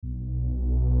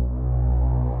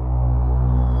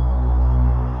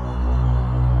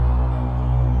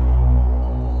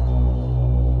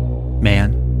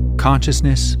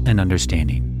Consciousness and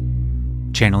Understanding.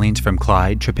 Channelings from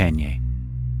Clyde Trepanier.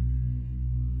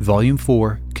 Volume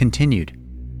 4, continued.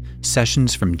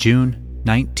 Sessions from June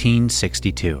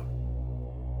 1962.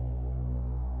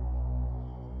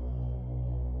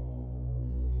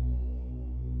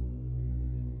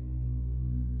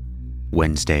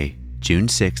 Wednesday, June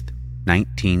 6th,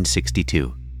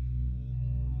 1962.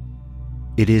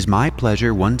 It is my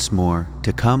pleasure once more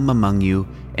to come among you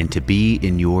and to be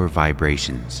in your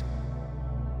vibrations.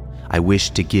 I wish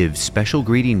to give special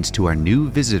greetings to our new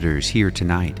visitors here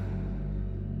tonight.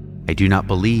 I do not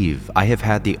believe I have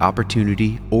had the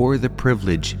opportunity or the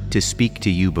privilege to speak to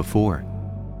you before.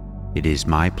 It is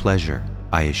my pleasure,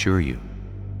 I assure you.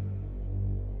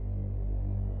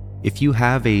 If you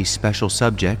have a special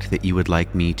subject that you would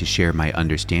like me to share my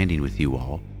understanding with you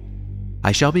all,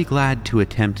 I shall be glad to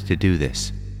attempt to do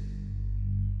this.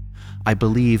 I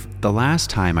believe the last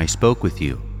time I spoke with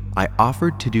you, I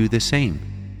offered to do the same,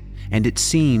 and it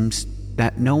seems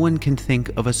that no one can think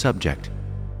of a subject.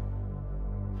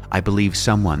 I believe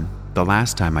someone, the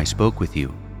last time I spoke with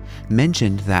you,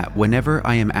 mentioned that whenever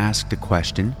I am asked a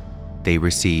question, they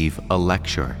receive a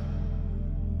lecture.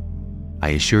 I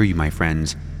assure you, my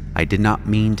friends, I did not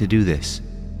mean to do this,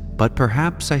 but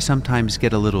perhaps I sometimes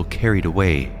get a little carried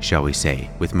away, shall we say,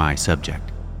 with my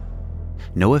subject.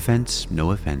 No offense,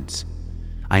 no offense.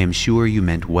 I am sure you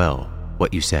meant well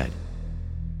what you said.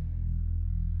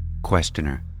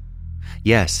 Questioner: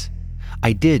 Yes,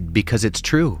 I did, because it's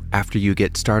true after you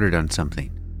get started on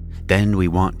something. Then we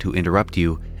want to interrupt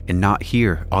you and not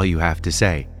hear all you have to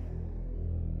say.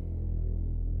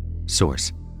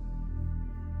 Source: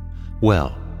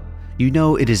 Well, you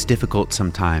know it is difficult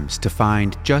sometimes to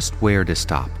find just where to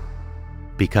stop,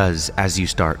 because as you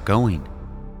start going,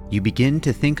 you begin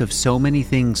to think of so many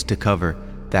things to cover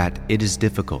that it is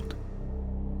difficult.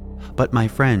 But my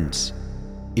friends,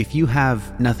 if you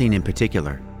have nothing in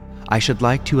particular, I should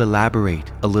like to elaborate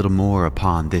a little more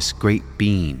upon this great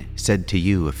being said to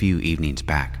you a few evenings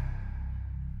back.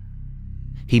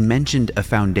 He mentioned a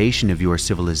foundation of your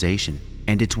civilization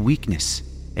and its weakness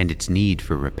and its need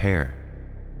for repair.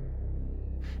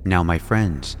 Now, my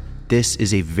friends, this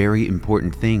is a very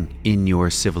important thing in your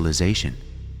civilization.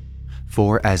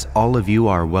 For as all of you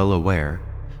are well aware,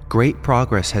 great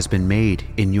progress has been made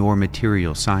in your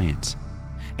material science,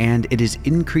 and it is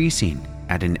increasing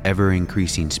at an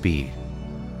ever-increasing speed.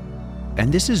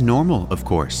 And this is normal, of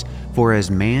course, for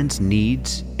as man's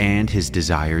needs and his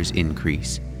desires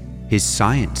increase, his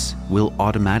science will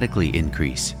automatically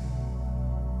increase.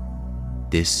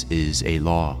 This is a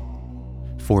law.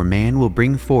 For man will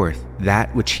bring forth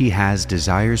that which he has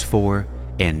desires for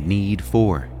and need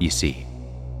for, you see.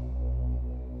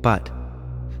 But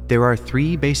there are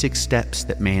 3 basic steps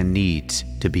that man needs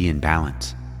to be in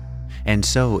balance. And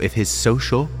so if his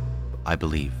social, I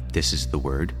believe this is the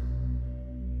word,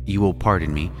 you will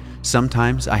pardon me,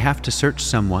 sometimes I have to search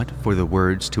somewhat for the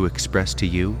words to express to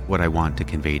you what I want to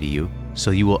convey to you, so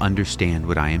you will understand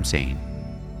what I am saying.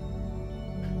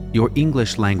 Your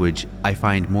English language I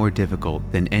find more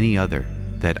difficult than any other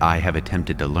that I have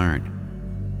attempted to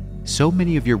learn. So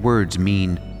many of your words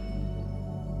mean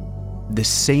the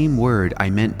same word I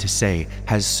meant to say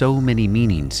has so many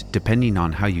meanings depending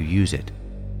on how you use it.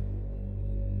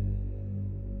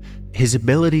 His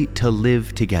ability to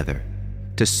live together,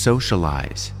 to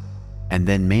socialize, and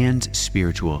then man's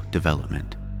spiritual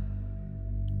development.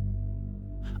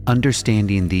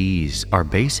 Understanding these are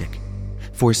basic,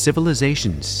 for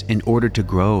civilizations, in order to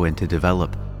grow and to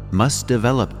develop, must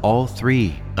develop all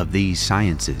 3 of these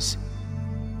sciences.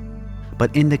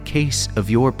 But in the case of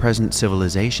your present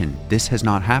civilization, this has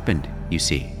not happened, you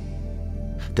see.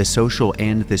 The social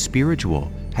and the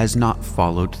spiritual has not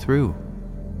followed through.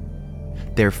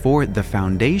 Therefore, the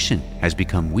foundation has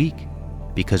become weak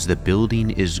because the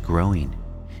building is growing,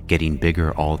 getting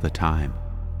bigger all the time.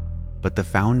 But the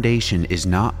foundation is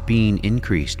not being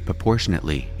increased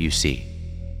proportionately, you see.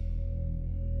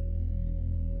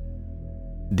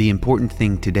 The important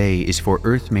thing today is for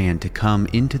Earthman to come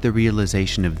into the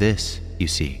realization of this, you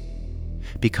see,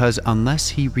 because unless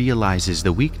he realizes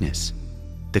the weakness,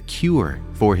 the cure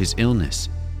for his illness,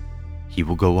 he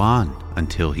will go on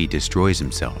until he destroys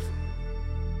himself.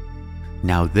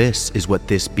 Now this is what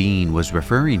this being was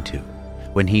referring to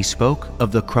when he spoke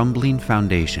of the crumbling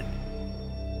foundation.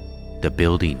 The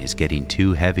building is getting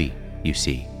too heavy, you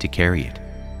see, to carry it.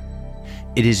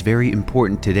 It is very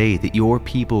important today that your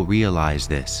people realize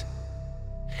this.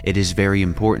 It is very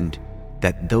important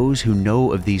that those who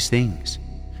know of these things,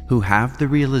 who have the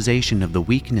realization of the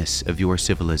weakness of your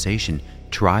civilization,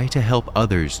 try to help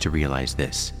others to realize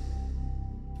this.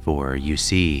 For you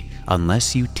see,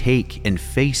 unless you take and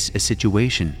face a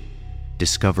situation,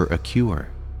 discover a cure,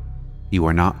 you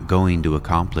are not going to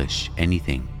accomplish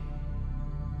anything.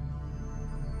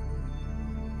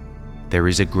 There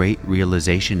is a great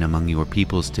realization among your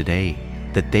peoples today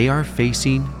that they are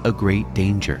facing a great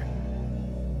danger.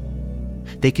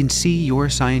 They can see your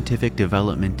scientific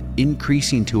development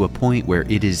increasing to a point where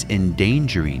it is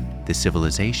endangering the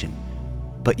civilization,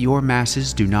 but your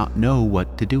masses do not know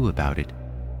what to do about it.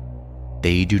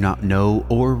 They do not know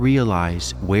or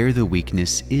realize where the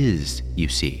weakness is, you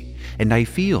see, and I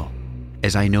feel,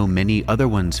 as I know many other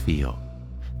ones feel,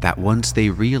 that once they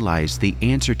realize the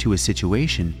answer to a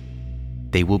situation,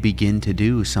 they will begin to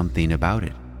do something about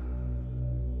it.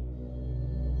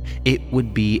 It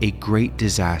would be a great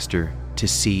disaster to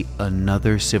see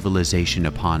another civilization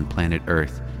upon planet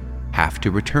Earth have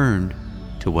to return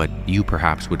to what you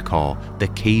perhaps would call the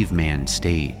caveman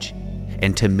stage,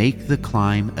 and to make the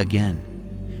climb again,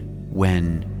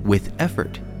 when, with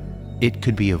effort, it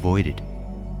could be avoided.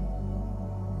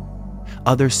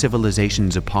 Other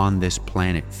civilizations upon this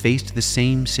planet faced the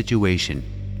same situation,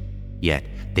 yet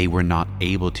they were not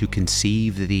able to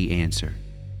conceive the answer,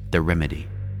 the remedy.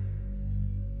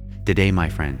 Today, my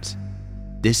friends,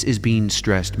 this is being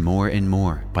stressed more and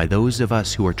more by those of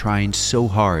us who are trying so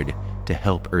hard to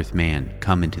help Earthman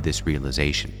come into this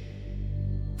realization.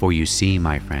 For you see,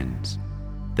 my friends,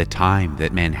 the time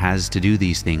that man has to do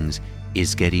these things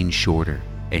is getting shorter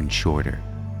and shorter,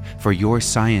 for your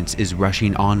science is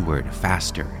rushing onward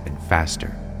faster and faster,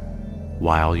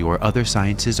 while your other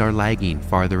sciences are lagging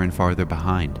farther and farther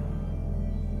behind.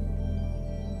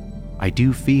 I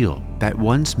do feel that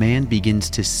once man begins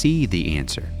to see the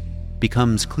answer,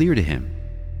 becomes clear to him,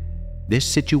 this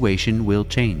situation will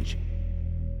change.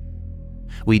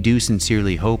 We do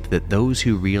sincerely hope that those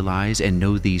who realize and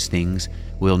know these things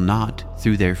will not,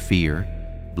 through their fear,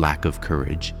 lack of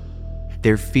courage,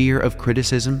 their fear of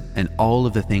criticism and all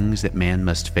of the things that man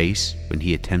must face when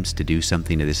he attempts to do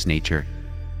something of this nature,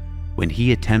 when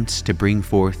he attempts to bring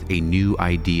forth a new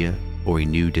idea or a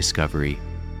new discovery.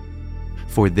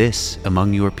 For this,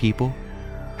 among your people,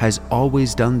 has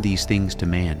always done these things to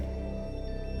man.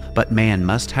 But man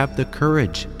must have the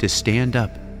courage to stand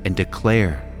up and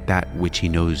declare that which he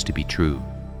knows to be true.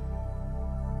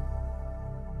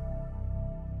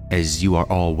 As you are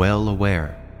all well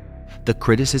aware, the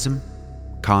criticism,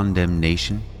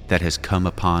 condemnation that has come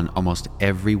upon almost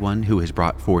everyone who has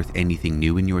brought forth anything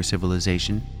new in your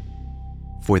civilization,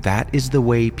 for that is the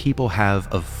way people have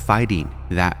of fighting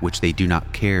that which they do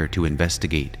not care to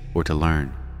investigate or to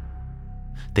learn.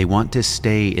 They want to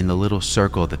stay in the little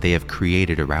circle that they have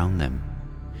created around them,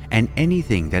 and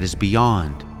anything that is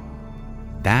beyond,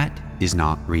 that is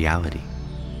not reality.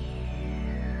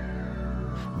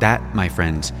 That, my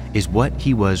friends, is what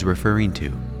he was referring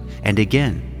to, and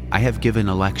again, I have given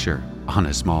a lecture on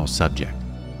a small subject.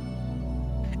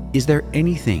 Is there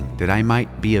anything that I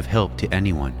might be of help to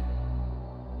anyone?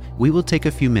 We will take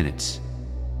a few minutes.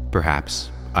 Perhaps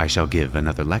I shall give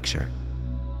another lecture.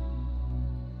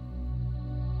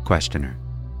 Questioner: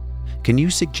 can you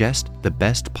suggest the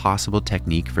best possible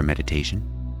technique for meditation?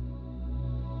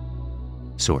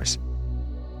 Source: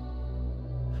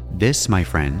 this, my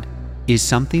friend, is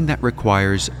something that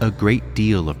requires a great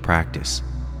deal of practice,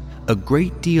 a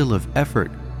great deal of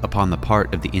effort upon the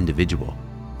part of the individual,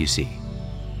 you see.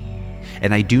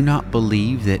 And I do not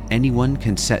believe that anyone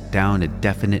can set down a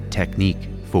definite technique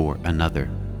for another.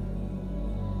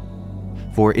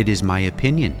 For it is my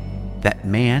opinion that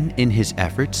man, in his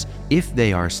efforts, if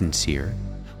they are sincere,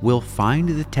 will find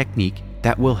the technique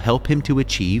that will help him to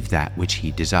achieve that which he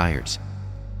desires.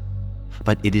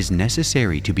 But it is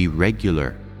necessary to be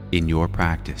regular in your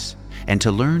practice and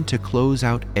to learn to close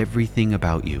out everything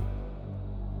about you.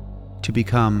 To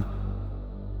become,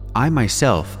 I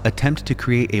myself attempt to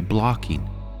create a blocking,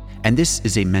 and this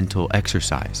is a mental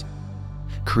exercise.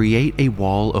 Create a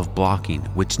wall of blocking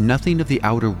which nothing of the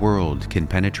outer world can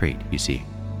penetrate, you see.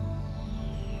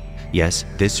 Yes,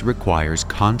 this requires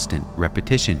constant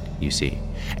repetition, you see,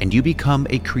 and you become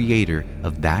a creator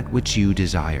of that which you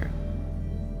desire.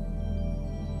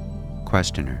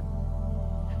 Questioner: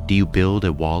 do you build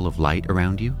a wall of light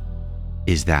around you?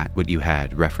 Is that what you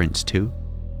had reference to?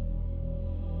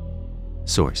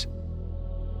 Source: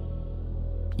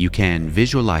 you can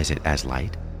visualize it as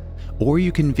light, or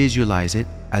you can visualize it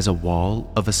as a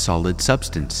wall of a solid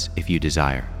substance if you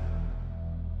desire.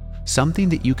 Something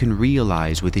that you can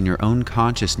realize within your own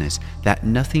consciousness that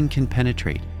nothing can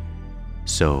penetrate.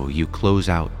 So you close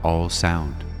out all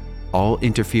sound, all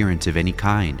interference of any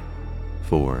kind,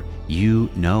 for you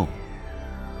know.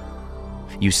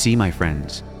 You see, my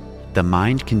friends, the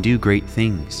mind can do great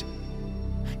things.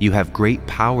 You have great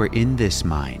power in this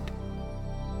mind.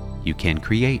 You can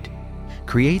create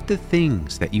the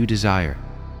things that you desire,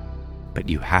 but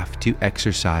you have to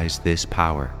exercise this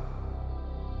power.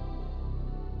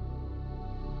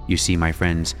 You see, my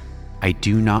friends, I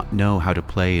do not know how to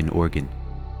play an organ,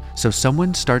 so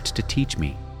someone starts to teach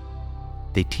me.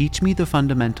 They teach me the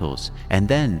fundamentals, and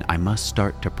then I must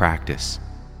start to practice.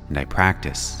 And I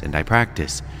practice, and I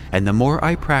practice, and the more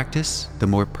I practice, the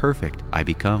more perfect I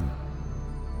become.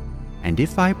 And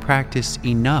if I practice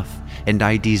enough, and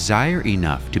I desire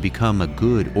enough to become a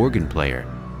good organ player,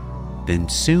 then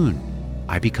soon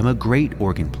I become a great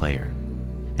organ player,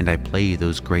 and I play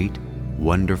those great,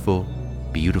 wonderful,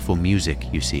 beautiful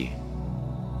music, you see.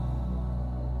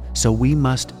 So we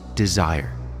must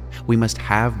desire. We must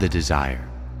have the desire.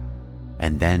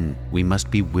 And then we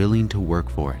must be willing to work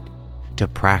for it, to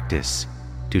practice,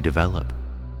 to develop.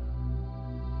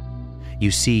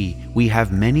 You see, we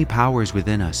have many powers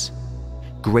within us,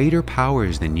 greater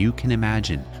powers than you can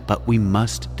imagine, but we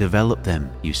must develop them,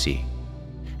 you see.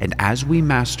 And as we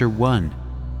master one,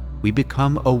 we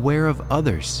become aware of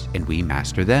others and we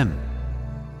master them.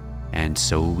 And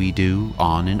so we do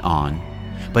on and on,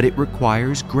 but it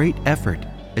requires great effort,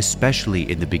 especially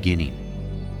in the beginning.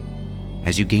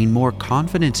 As you gain more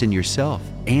confidence in yourself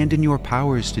and in your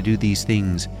powers to do these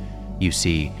things, you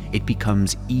see, it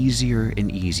becomes easier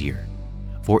and easier,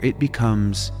 for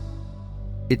it's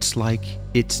like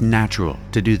it's natural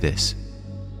to do this.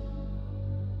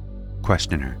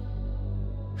 Questioner: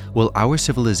 will our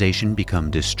civilization become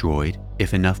destroyed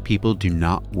if enough people do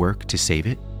not work to save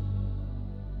it?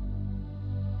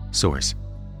 Source: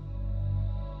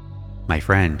 my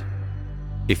friend,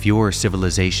 if your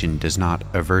civilization does not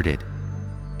avert it,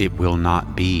 it will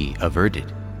not be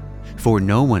averted, for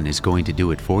no one is going to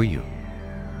do it for you.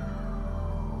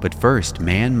 But first,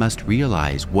 man must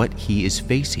realize what he is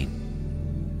facing.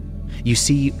 You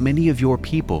see, many of your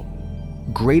people,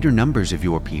 greater numbers of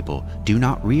your people, do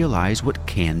not realize what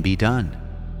can be done.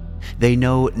 They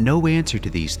know no answer to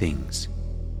these things.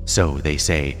 So they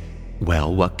say,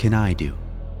 well, what can I do?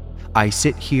 I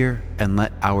sit here and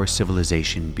let our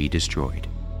civilization be destroyed.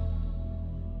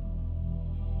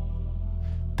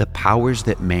 The powers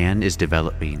that man is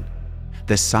developing,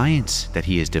 the science that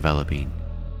he is developing,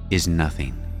 is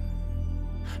nothing.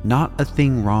 Not a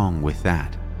thing wrong with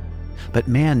that. But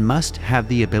man must have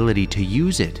the ability to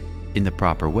use it in the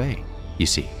proper way, you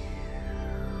see.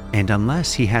 And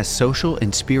unless he has social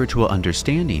and spiritual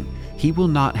understanding, he will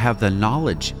not have the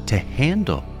knowledge to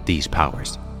handle these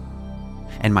powers.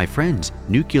 And my friends,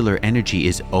 nuclear energy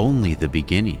is only the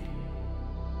beginning.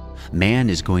 Man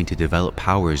is going to develop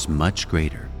powers much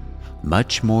greater,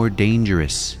 much more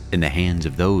dangerous in the hands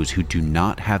of those who do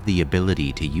not have the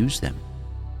ability to use them.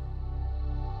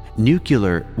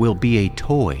 Nuclear will be a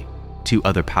toy to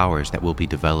other powers that will be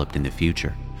developed in the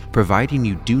future, providing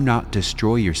you do not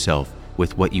destroy yourself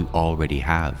with what you already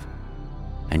have.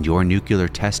 And your nuclear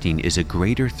testing is a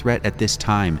greater threat at this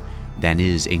time than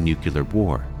is a nuclear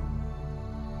war.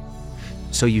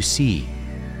 So you see,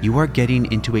 you are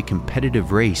getting into a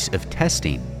competitive race of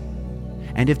testing.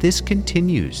 And if this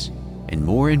continues, and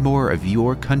more of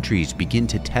your countries begin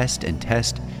to test and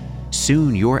test,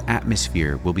 soon your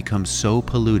atmosphere will become so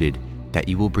polluted that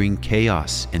you will bring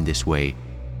chaos in this way,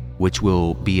 which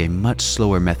will be a much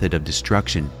slower method of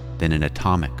destruction than an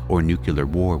atomic or nuclear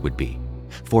war would be,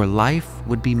 for life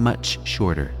would be much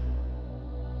shorter.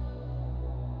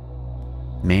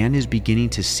 Man is beginning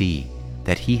to see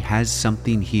that he has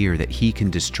something here that he can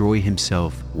destroy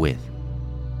himself with.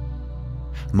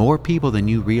 More people than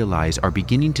you realize are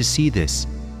beginning to see this,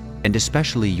 and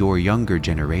especially your younger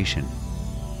generation.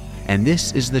 And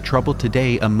this is the trouble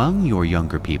today among your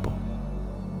younger people.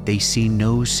 They see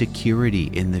no security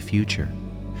in the future,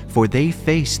 for they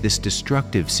face this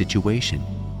destructive situation.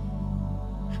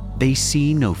 They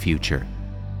see no future,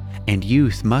 and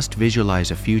youth must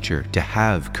visualize a future to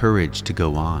have courage to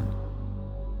go on.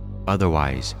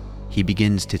 Otherwise, he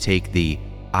begins to take the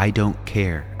 "I don't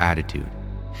care" attitude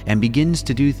and begins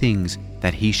to do things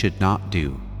that he should not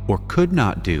do or could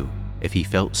not do if he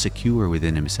felt secure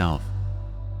within himself.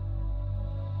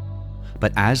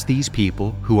 But as these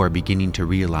people who are beginning to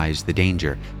realize the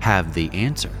danger have the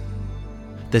answer,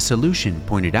 the solution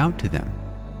pointed out to them,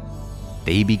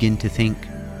 they begin to think.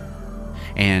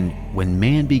 And when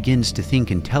man begins to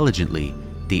think intelligently,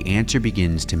 the answer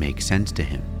begins to make sense to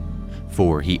him,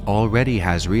 for he already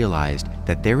has realized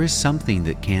that there is something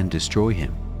that can destroy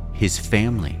him, his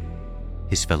family,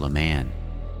 his fellow man,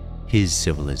 his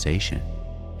civilization.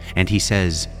 And he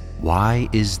says, "Why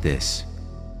is this?"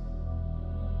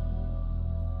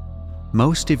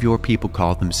 Most of your people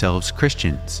call themselves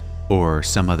Christians or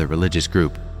some other religious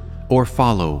group, or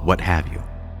follow what have you.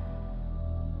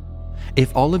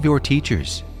 If all of your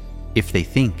teachers, if they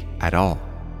think at all,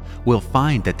 will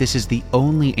find that this is the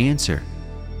only answer,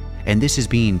 and this is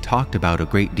being talked about a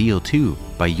great deal too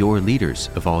by your leaders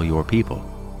of all your people,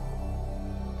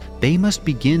 they must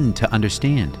begin to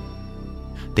understand.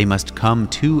 They must come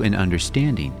to an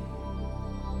understanding.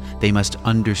 They must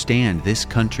understand this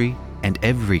country and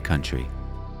every country.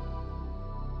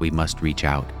 We must reach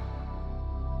out.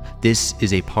 This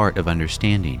is a part of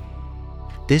understanding.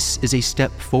 This is a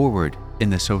step forward in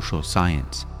the social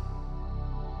science.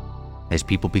 As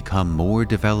people become more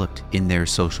developed in their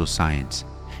social science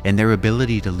and their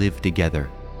ability to live together,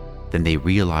 then they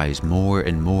realize more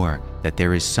and more that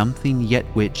there is something yet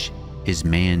which is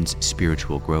man's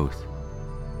spiritual growth.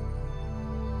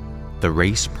 The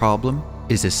race problem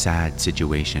is a sad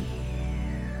situation.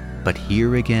 But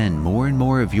here again, more and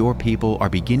more of your people are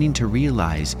beginning to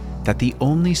realize that the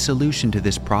only solution to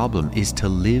this problem is to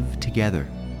live together.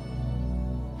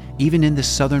 Even in the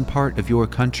southern part of your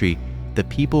country, the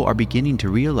people are beginning to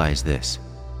realize this.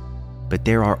 But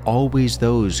there are always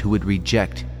those who would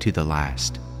reject to the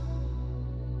last.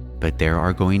 But there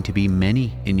are going to be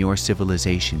many in your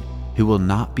civilization who will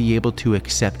not be able to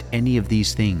accept any of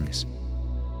these things.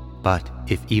 But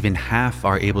if even half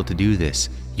are able to do this,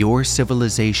 your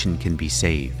civilization can be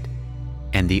saved,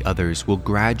 and the others will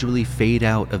gradually fade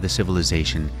out of the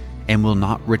civilization and will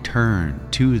not return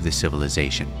to the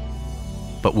civilization,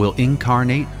 but will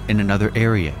incarnate in another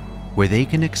area where they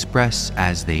can express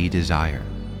as they desire.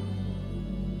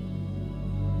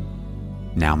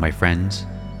 Now, my friends,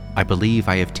 I believe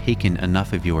I have taken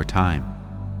enough of your time.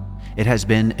 It has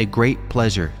been a great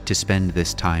pleasure to spend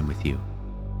this time with you.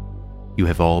 You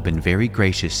have all been very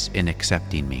gracious in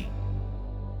accepting me.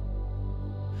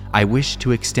 I wish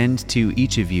to extend to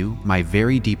each of you my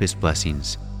very deepest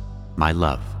blessings, my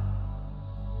love.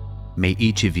 May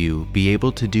each of you be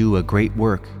able to do a great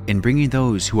work in bringing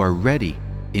those who are ready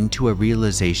into a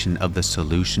realization of the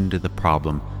solution to the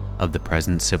problem of the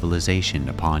present civilization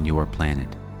upon your planet.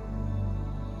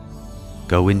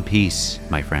 Go in peace,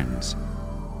 my friends.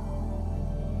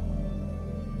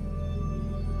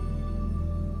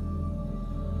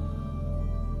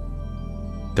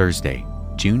 Thursday,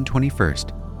 June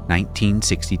 21st,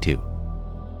 1962.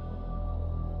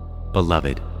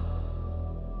 Beloved,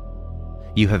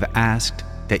 you have asked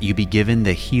that you be given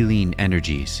the healing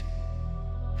energies.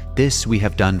 This we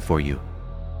have done for you.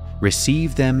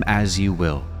 Receive them as you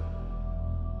will.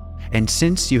 And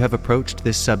since you have approached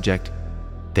this subject,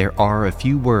 there are a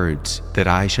few words that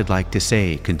I should like to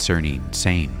say concerning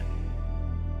same.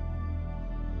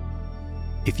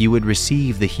 If you would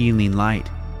receive the healing light,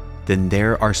 then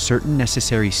there are certain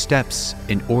necessary steps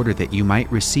in order that you might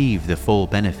receive the full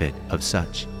benefit of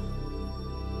such.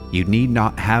 You need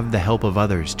not have the help of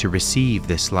others to receive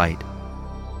this light.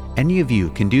 Any of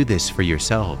you can do this for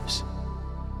yourselves.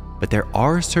 But there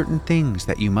are certain things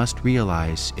that you must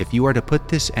realize if you are to put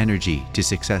this energy to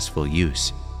successful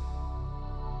use.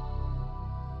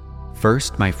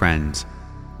 First, my friends,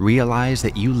 realize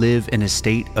that you live in a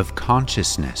state of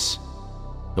consciousness,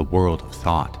 the world of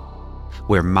thought,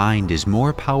 where mind is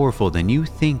more powerful than you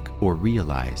think or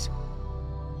realize.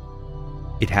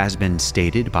 It has been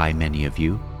stated by many of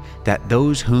you that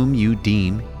those whom you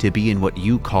deem to be in what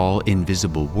you call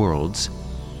invisible worlds,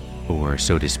 or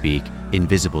so to speak,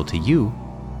 invisible to you,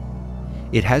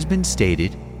 it has been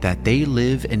stated that they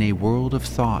live in a world of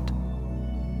thought,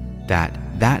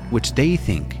 that which they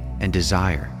think and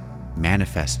desire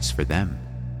manifests for them.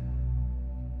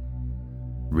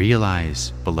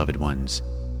 Realize, beloved ones,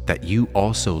 that you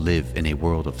also live in a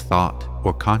world of thought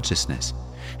or consciousness,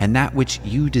 and that which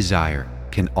you desire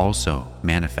can also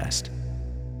manifest.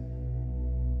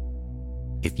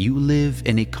 If you live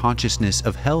in a consciousness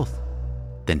of health,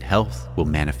 then health will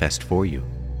manifest for you.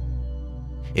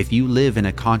 If you live in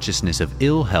a consciousness of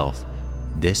ill health,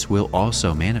 this will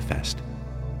also manifest.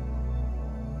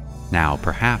 Now,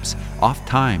 perhaps,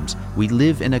 oft-times, we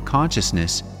live in a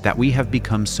consciousness that we have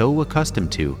become so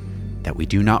accustomed to that we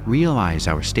do not realize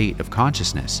our state of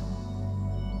consciousness.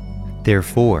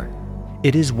 Therefore,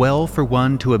 it is well for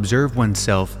one to observe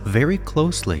oneself very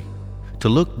closely, to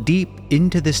look deep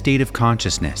into the state of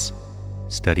consciousness,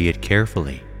 study it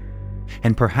carefully,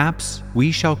 and perhaps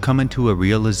we shall come into a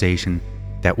realization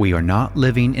that we are not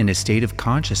living in a state of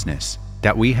consciousness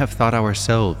that we have thought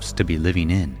ourselves to be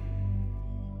living in.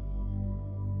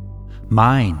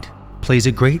 Mind plays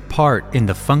a great part in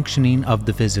the functioning of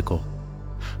the physical,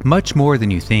 much more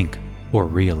than you think or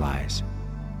realize.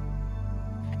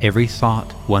 Every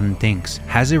thought one thinks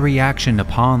has a reaction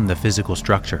upon the physical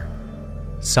structure.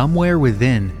 Somewhere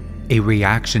within, a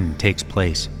reaction takes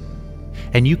place.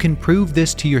 And you can prove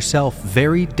this to yourself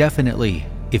very definitely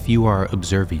if you are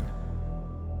observing.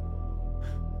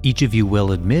 Each of you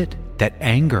will admit that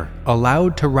anger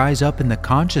allowed to rise up in the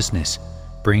consciousness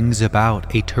brings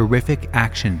about a terrific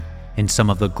action in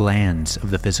some of the glands of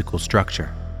the physical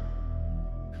structure.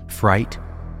 Fright,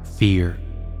 fear,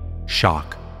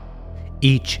 shock,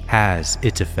 each has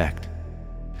its effect.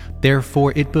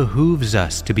 Therefore, it behooves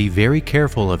us to be very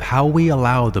careful of how we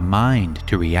allow the mind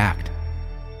to react.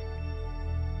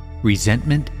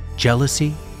 Resentment,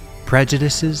 jealousy,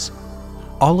 prejudices,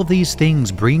 all of these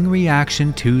things bring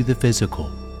reaction to the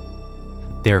physical.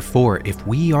 Therefore, if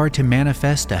we are to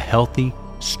manifest a healthy,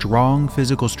 strong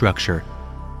physical structure,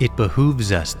 it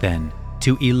behooves us then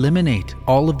to eliminate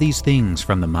all of these things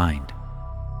from the mind.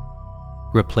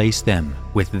 Replace them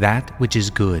with that which is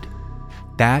good,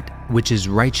 that which is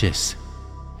righteous,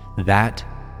 that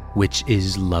which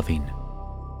is loving.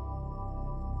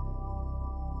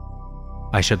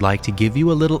 I should like to give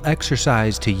you a little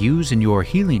exercise to use in your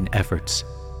healing efforts.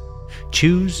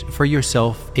 Choose for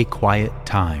yourself a quiet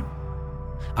time.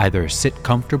 Either sit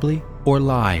comfortably or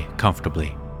lie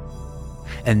comfortably.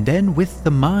 And then with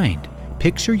the mind,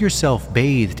 picture yourself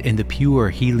bathed in the pure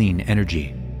healing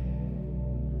energy.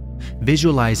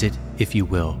 Visualize it, if you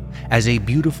will, as a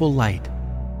beautiful light,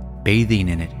 bathing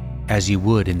in it as you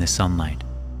would in the sunlight.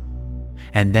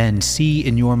 And then see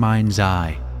in your mind's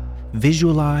eye,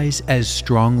 visualize as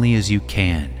strongly as you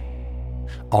can,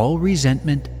 all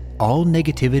resentment, all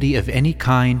negativity of any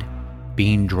kind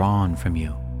being drawn from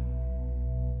you.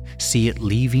 See it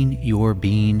leaving your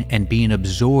being and being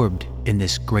absorbed in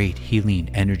this great healing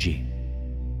energy.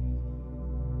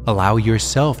 Allow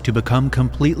yourself to become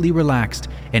completely relaxed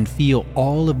and feel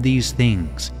all of these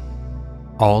things,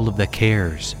 all of the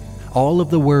cares, all of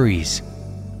the worries,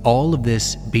 all of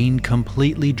this being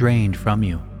completely drained from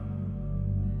you.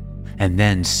 And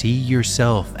then see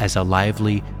yourself as a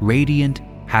lively, radiant,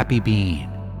 happy being,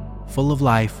 full of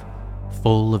life,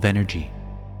 full of energy.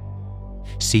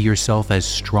 See yourself as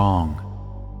strong.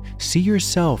 See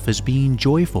yourself as being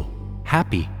joyful,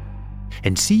 happy,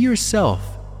 and see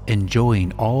yourself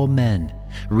enjoying all men,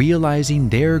 realizing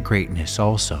their greatness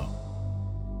also.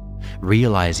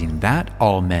 Realizing that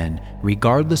all men,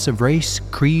 regardless of race,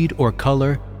 creed, or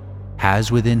color,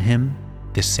 has within him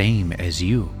the same as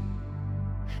you.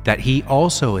 That he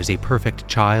also is a perfect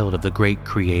child of the great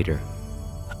Creator,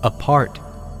 a part,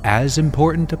 as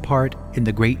important a part in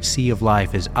the great sea of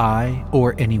life as I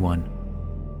or anyone.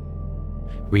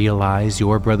 Realize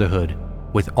your brotherhood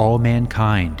with all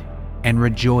mankind and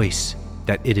rejoice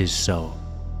that it is so.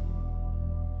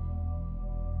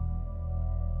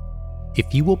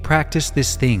 If you will practice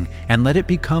this thing and let it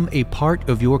become a part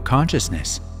of your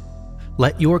consciousness,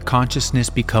 let your consciousness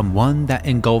become one that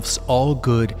engulfs all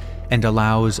good and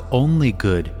allows only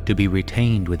good to be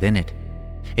retained within it.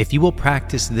 If you will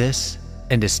practice this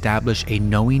and establish a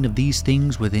knowing of these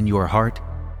things within your heart,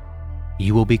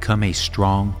 you will become a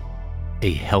strong,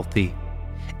 a healthy,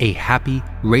 a happy,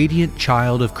 radiant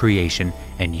child of creation,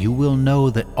 and you will know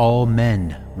that all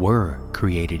men were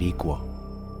created equal.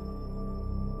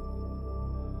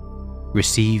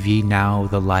 Receive ye now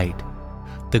the light,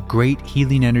 the great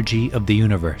healing energy of the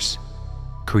universe,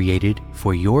 created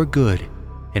for your good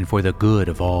and for the good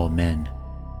of all men.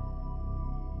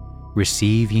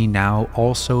 Receive ye now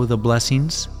also the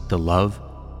blessings, the love,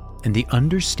 and the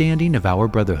understanding of our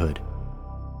brotherhood.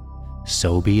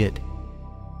 So be it.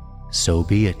 So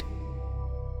be it.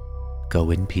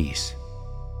 Go in peace.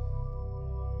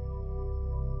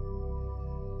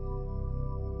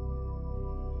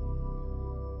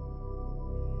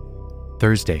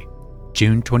 Thursday,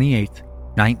 June 28th,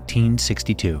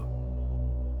 1962.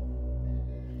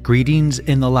 Greetings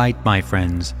in the light, my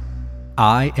friends.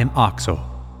 I am Oxo.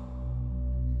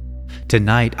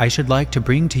 Tonight, I should like to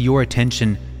bring to your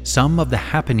attention some of the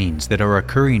happenings that are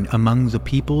occurring among the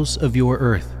peoples of your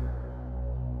earth.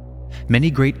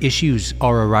 Many great issues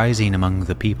are arising among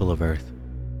the people of earth.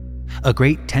 A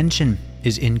great tension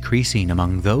is increasing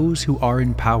among those who are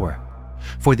in power,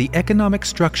 for the economic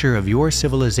structure of your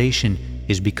civilization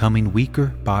is becoming weaker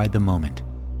by the moment.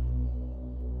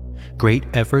 Great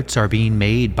efforts are being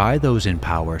made by those in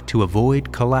power to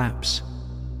avoid collapse.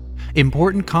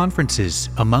 Important conferences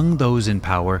among those in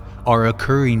power are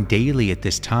occurring daily at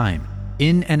this time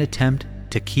in an attempt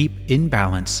to keep in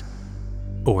balance,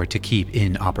 or to keep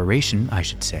in operation, I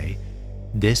should say,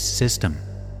 this system.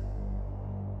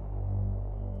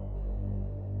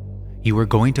 You are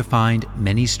going to find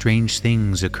many strange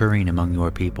things occurring among your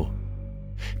people.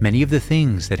 Many of the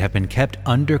things that have been kept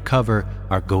under cover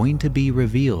are going to be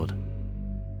revealed.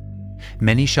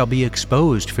 Many shall be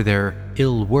exposed for their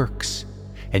ill works,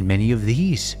 and many of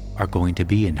these are going to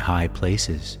be in high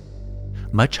places,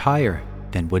 much higher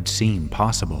than would seem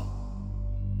possible.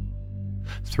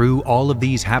 Through all of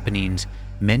these happenings,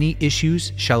 many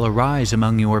issues shall arise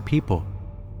among your people,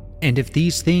 and if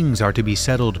these things are to be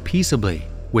settled peaceably,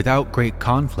 without great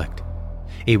conflict,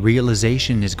 a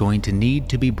realization is going to need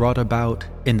to be brought about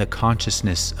in the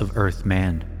consciousness of Earth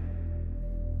Man.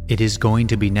 It is going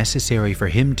to be necessary for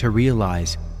him to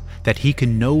realize that he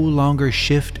can no longer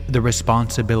shift the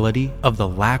responsibility of the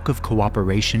lack of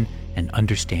cooperation and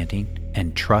understanding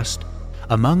and trust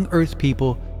among Earth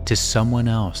people to someone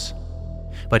else.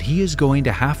 But he is going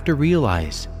to have to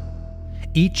realize,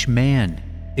 each man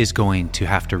is going to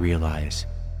have to realize,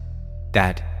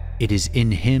 that it is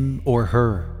in him or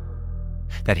her,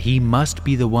 that he must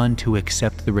be the one to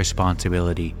accept the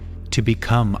responsibility to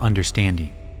become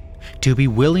understanding, to be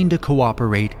willing to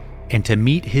cooperate and to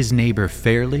meet his neighbor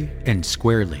fairly and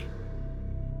squarely,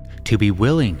 to be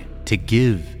willing to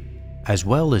give as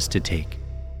well as to take.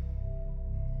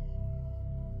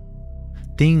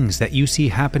 Things that you see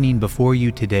happening before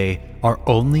you today are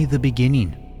only the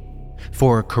beginning,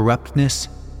 for corruptness,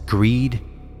 greed,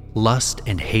 lust,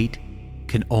 and hate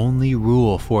can only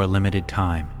rule for a limited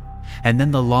time, and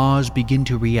then the laws begin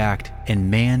to react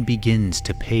and man begins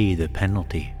to pay the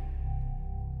penalty.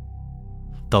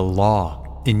 The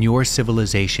law in your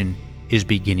civilization is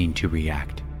beginning to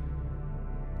react.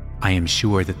 I am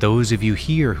sure that those of you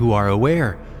here who are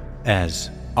aware, as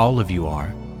all of you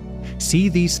are, see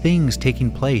these things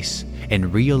taking place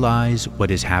and realize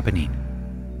what is happening.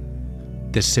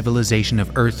 The civilization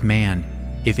of Earth Man,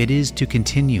 if it is to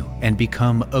continue and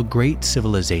become a great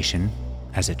civilization,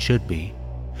 as it should be,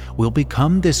 will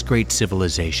become this great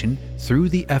civilization through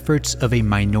the efforts of a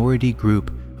minority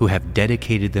group who have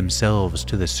dedicated themselves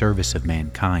to the service of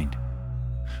mankind,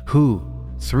 who,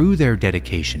 through their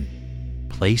dedication,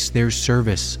 place their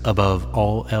service above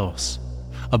all else,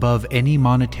 above any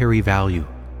monetary value,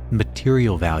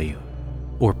 material value,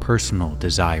 or personal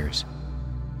desires.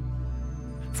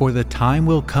 For the time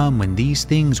will come when these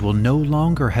things will no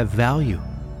longer have value,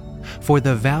 for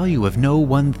the value of no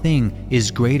one thing is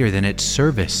greater than its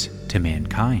service to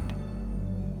mankind.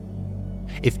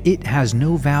 If it has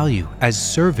no value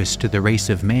as service to the race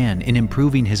of man in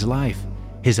improving his life,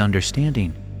 his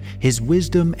understanding, his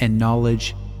wisdom and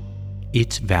knowledge,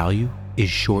 its value is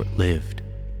short-lived.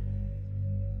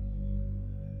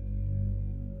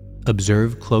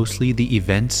 Observe closely the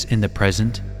events in the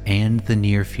present and the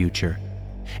near future,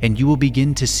 and you will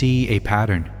begin to see a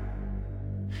pattern.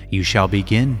 You shall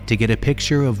begin to get a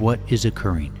picture of what is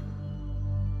occurring.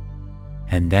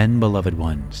 And then, beloved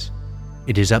ones,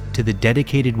 it is up to the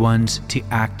dedicated ones to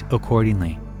act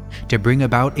accordingly, to bring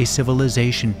about a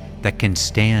civilization that can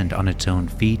stand on its own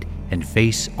feet and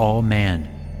face all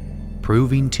man,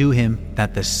 proving to him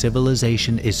that the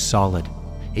civilization is solid,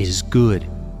 is good,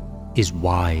 is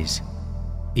wise,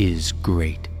 is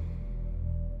great.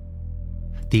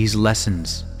 These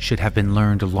lessons should have been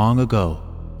learned long ago.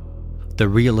 The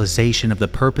realization of the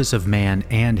purpose of man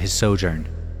and his sojourn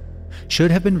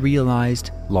should have been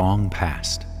realized long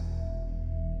past.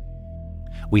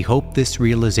 We hope this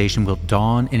realization will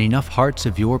dawn in enough hearts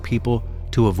of your people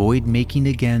to avoid making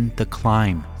again the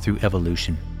climb through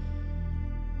evolution.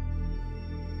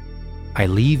 I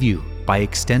leave you by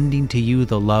extending to you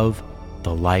the love,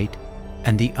 the light,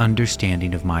 and the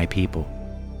understanding of my people.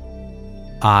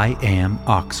 I am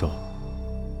Oxal.